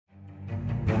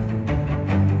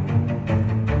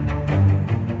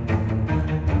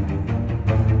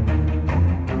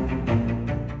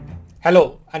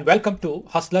Hello and welcome to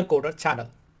Hustler Coder channel.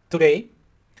 Today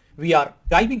we are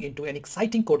diving into an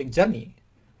exciting coding journey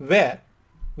where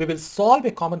we will solve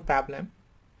a common problem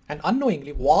and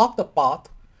unknowingly walk the path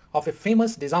of a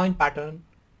famous design pattern,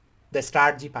 the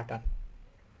strategy pattern.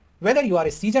 Whether you are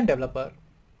a seasoned developer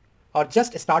or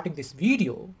just starting, this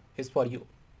video is for you.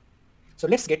 So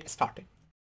let's get started.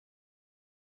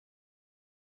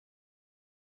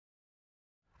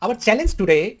 Our challenge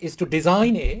today is to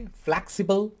design a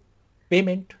flexible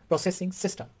payment processing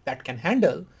system that can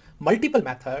handle multiple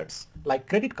methods like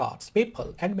credit cards,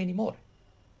 PayPal, and many more.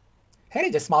 Here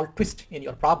is a small twist in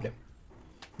your problem.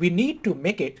 We need to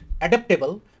make it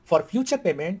adaptable for future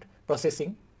payment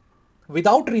processing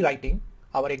without rewriting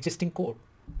our existing code.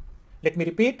 Let me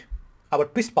repeat our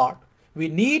twist part. We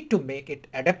need to make it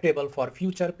adaptable for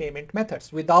future payment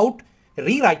methods without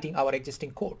rewriting our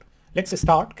existing code. Let's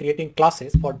start creating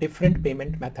classes for different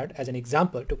payment method as an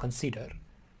example to consider,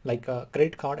 like a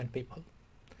credit card and PayPal.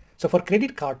 So for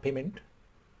credit card payment,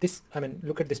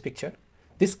 look at this picture.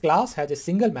 This class has a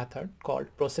single method called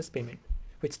process payment,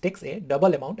 which takes a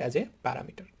double amount as a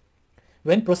parameter.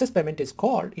 When process payment is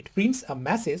called, it prints a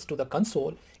message to the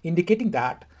console indicating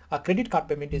that a credit card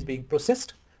payment is being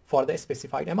processed for the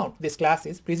specified amount. This class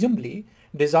is presumably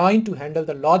designed to handle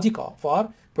the logic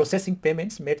for processing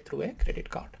payments made through a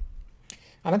credit card.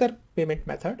 Another payment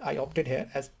method I opted here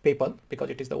as PayPal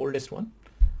because it is the oldest one.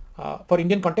 For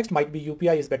Indian context, might be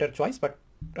UPI is better choice, but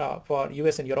for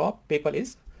US and Europe, PayPal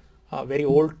is a very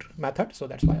old method, so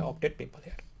that's why I opted PayPal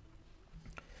here.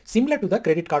 Similar to the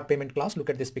credit card payment class, look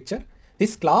at this picture.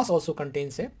 This class also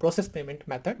contains a process payment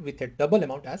method with a double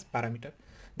amount as parameter.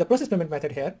 The process payment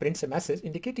method here prints a message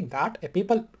indicating that a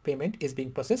PayPal payment is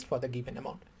being processed for the given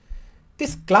amount.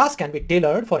 This class can be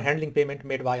tailored for handling payment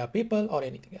made via PayPal or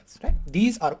anything else, right?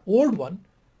 These are old one.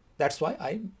 That's why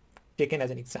I taken as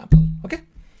an example. Okay.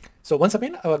 So once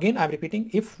again, I'm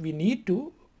repeating, if we need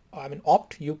to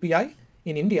opt UPI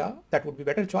in India, that would be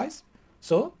better choice.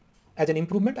 So as an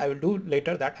improvement, I will do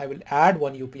later that I will add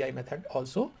one UPI method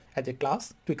also as a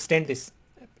class to extend this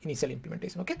initial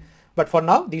implementation. Okay. But for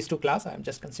now, these two class I am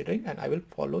just considering and I will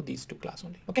follow these two class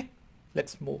only. Okay.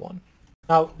 Let's move on.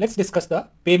 Now let's discuss the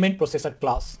payment processor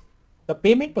class. The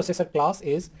payment processor class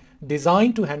is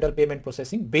designed to handle payment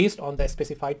processing based on the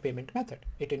specified payment method.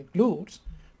 It includes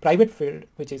private field,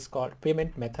 which is called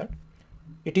payment method.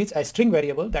 It is a string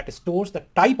variable that stores the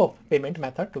type of payment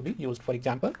method to be used. For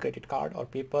example, credit card or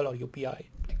PayPal or UPI,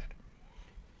 like that.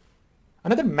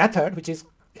 Another method which is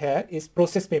here is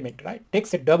process payment, right?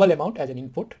 Takes a double amount as an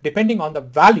input. Depending on the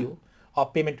value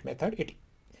of payment method, it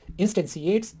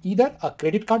instantiates either a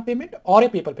credit card payment or a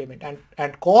PayPal payment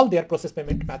and call their process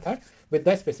payment method with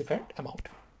the specified amount.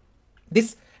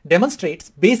 This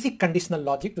demonstrates basic conditional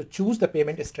logic to choose the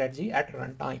payment strategy at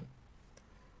runtime,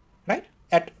 right?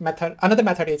 Another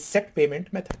method is set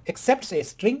payment method, accepts a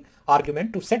string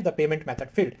argument to set the payment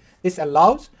method field. This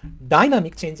allows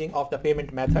dynamic changing of the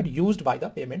payment method used by the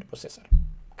payment processor,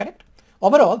 correct?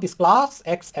 Overall, this class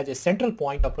acts as a central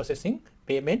point of processing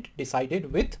payment decided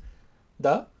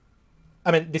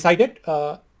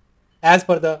as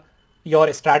per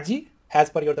your strategy,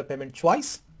 as per the payment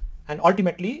choice, and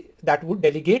ultimately that would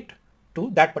delegate to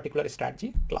that particular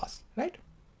strategy class, right?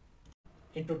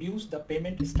 Introduce the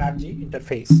payment strategy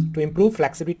interface. To improve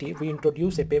flexibility, we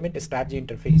introduce a payment strategy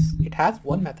interface. It has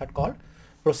one method called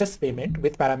process payment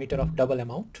with parameter of double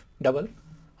amount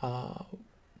parameter,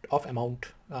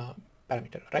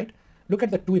 right? Look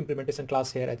at the two implementation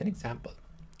class here as an example: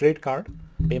 credit card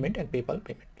payment and PayPal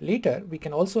payment. Later, we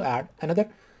can also add another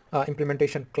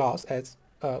implementation class as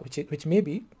which may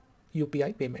be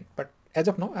UPI payment, but as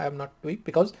of now I am not doing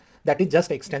because that is just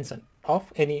an extension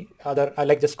of any other. I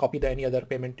like just copy any other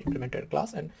payment implementer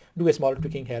class and do a small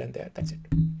tweaking here and there. That's it.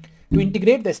 To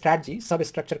integrate the strategy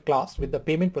substructure class with the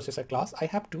payment processor class, I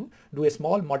have to do a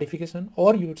small modification,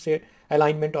 or you would say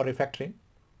alignment or refactoring,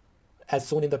 as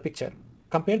shown in the picture.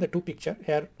 Compare the two picture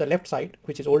here, the left side,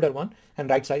 which is older one, and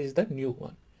right side is the new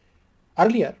one.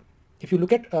 Earlier, if you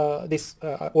look at this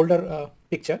older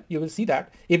picture, you will see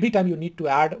that every time you need to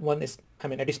add one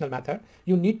additional method,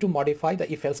 you need to modify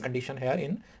the if else condition here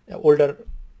in older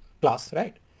class,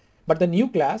 right? But the new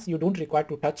class, you don't require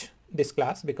to touch this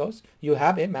class because you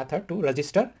have a method to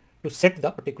register to set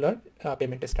the particular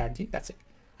payment strategy. That's it,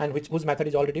 and whose method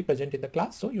is already present in the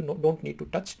class, so you don't need to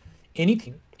touch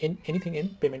anything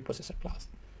in payment processor class.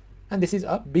 And this is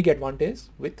a big advantage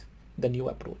with the new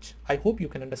approach. I hope you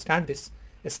can understand this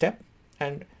step,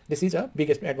 and this is a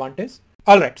biggest advantage.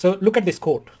 All right, so look at this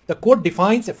code. The code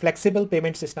defines a flexible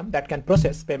payment system that can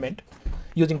process payment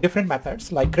using different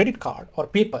methods like credit card or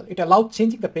PayPal. It allows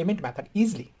changing the payment method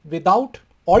easily without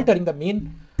altering the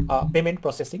main payment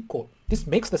processing code. This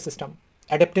makes the system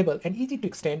adaptable and easy to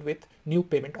extend with new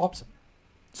payment options.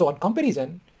 So on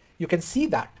comparison, you can see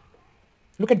that.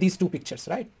 Look at these two pictures,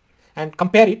 right? And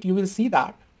compare it, you will see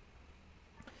that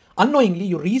unknowingly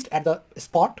you reached at the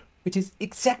spot which is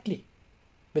exactly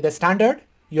with a standard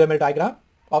UML diagram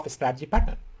of a strategy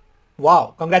pattern.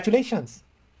 Wow, congratulations.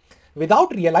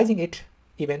 Without realizing it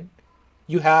even,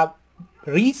 you have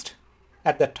reached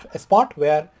at that spot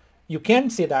where you can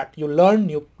say that you learn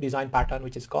new design pattern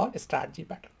which is called a strategy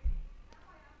pattern.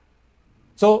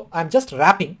 So I'm just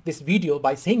wrapping this video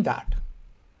by saying that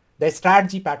the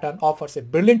strategy pattern offers a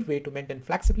brilliant way to maintain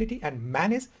flexibility and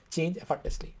manage change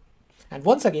effortlessly. And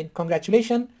once again,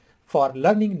 congratulations for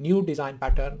learning new design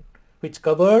pattern which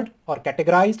covered or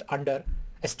categorized under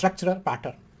a structural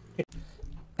pattern.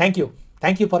 Thank you.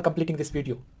 Thank you for completing this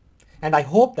video. And I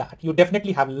hope that you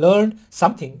definitely have learned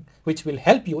something which will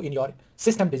help you in your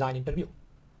system design interview.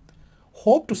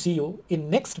 Hope to see you in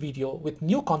next video with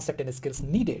new concept and skills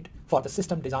needed for the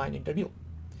system design interview.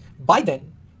 By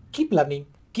then, keep learning,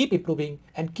 keep improving,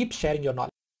 and keep sharing your knowledge.